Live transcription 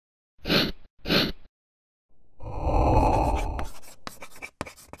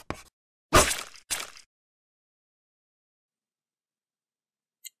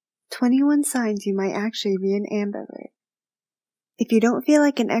21 signs you might actually be an ambivert. If you don't feel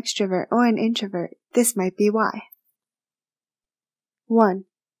like an extrovert or an introvert, this might be why. 1.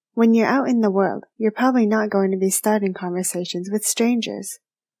 When you're out in the world, you're probably not going to be starting conversations with strangers.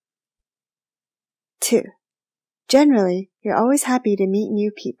 2. Generally, you're always happy to meet new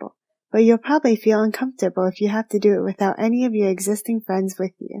people, but you'll probably feel uncomfortable if you have to do it without any of your existing friends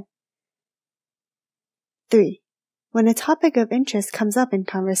with you. 3. When a topic of interest comes up in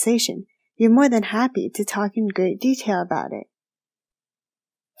conversation, you're more than happy to talk in great detail about it.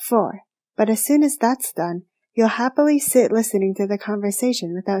 4. But as soon as that's done, you'll happily sit listening to the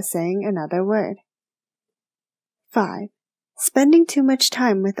conversation without saying another word. 5. Spending too much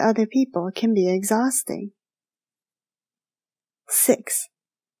time with other people can be exhausting. 6.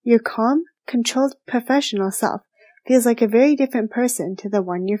 Your calm, controlled professional self feels like a very different person to the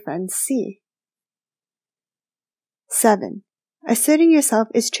one your friends see. 7. Asserting yourself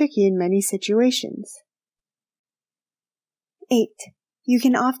is tricky in many situations. 8. You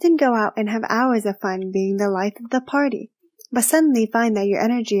can often go out and have hours of fun being the life of the party, but suddenly find that your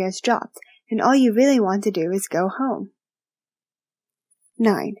energy has dropped and all you really want to do is go home.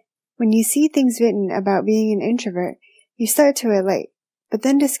 9. When you see things written about being an introvert, you start to relate, but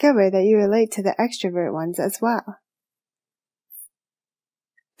then discover that you relate to the extrovert ones as well.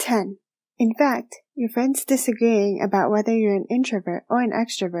 10. In fact, your friends disagreeing about whether you're an introvert or an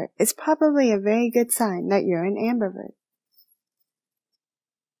extrovert is probably a very good sign that you're an ambivert.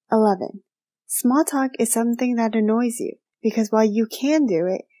 11. Small talk is something that annoys you, because while you can do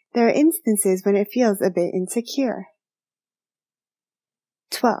it, there are instances when it feels a bit insecure.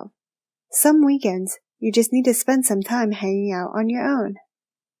 12. Some weekends, you just need to spend some time hanging out on your own.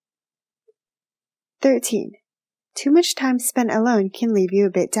 13. Too much time spent alone can leave you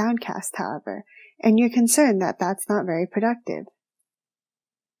a bit downcast, however, and you're concerned that that's not very productive.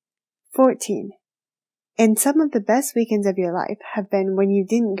 14. And some of the best weekends of your life have been when you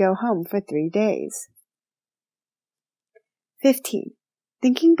didn't go home for 3 days. 15.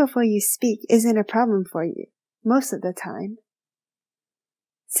 Thinking before you speak isn't a problem for you, most of the time.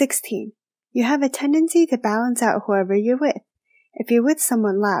 16. You have a tendency to balance out whoever you're with. If you're with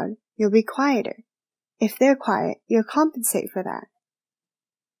someone loud, you'll be quieter. If they're quiet, you'll compensate for that.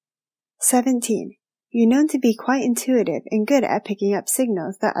 17. You're known to be quite intuitive and good at picking up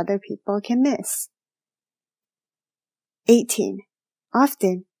signals that other people can miss. 18.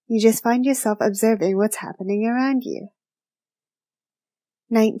 Often, you just find yourself observing what's happening around you.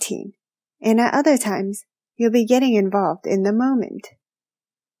 19. And at other times, you'll be getting involved in the moment.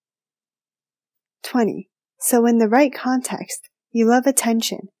 20. So in the right context, you love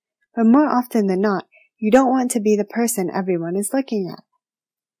attention, but more often than not, you don't want to be the person everyone is looking at.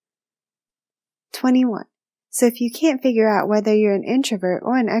 21. So if you can't figure out whether you're an introvert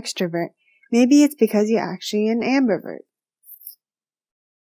or an extrovert, maybe it's because you're actually an ambivert.